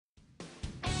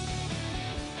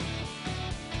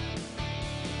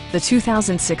the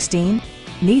 2016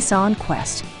 Nissan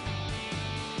Quest.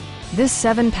 This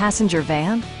 7-passenger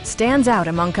van stands out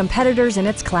among competitors in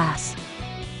its class.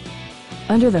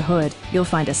 Under the hood, you'll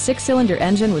find a 6-cylinder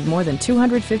engine with more than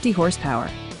 250 horsepower,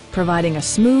 providing a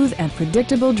smooth and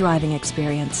predictable driving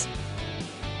experience.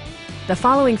 The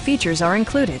following features are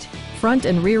included: front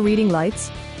and rear reading lights,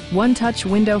 one-touch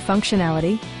window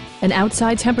functionality, an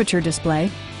outside temperature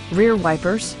display, rear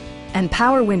wipers, and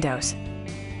power windows.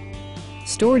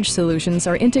 Storage solutions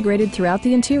are integrated throughout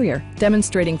the interior,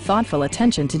 demonstrating thoughtful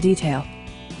attention to detail.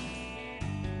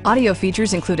 Audio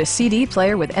features include a CD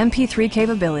player with MP3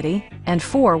 capability and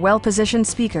 4 well-positioned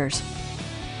speakers.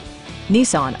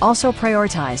 Nissan also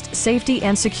prioritized safety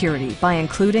and security by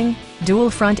including dual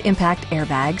front impact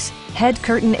airbags, head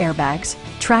curtain airbags,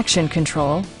 traction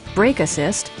control, brake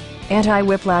assist,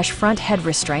 anti-whiplash front head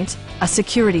restraints, a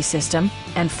security system,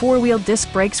 and 4-wheel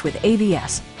disc brakes with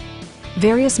ABS.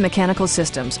 Various mechanical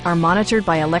systems are monitored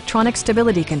by electronic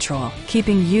stability control,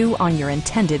 keeping you on your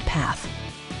intended path.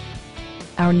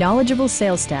 Our knowledgeable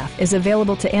sales staff is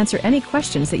available to answer any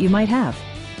questions that you might have.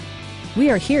 We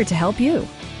are here to help you.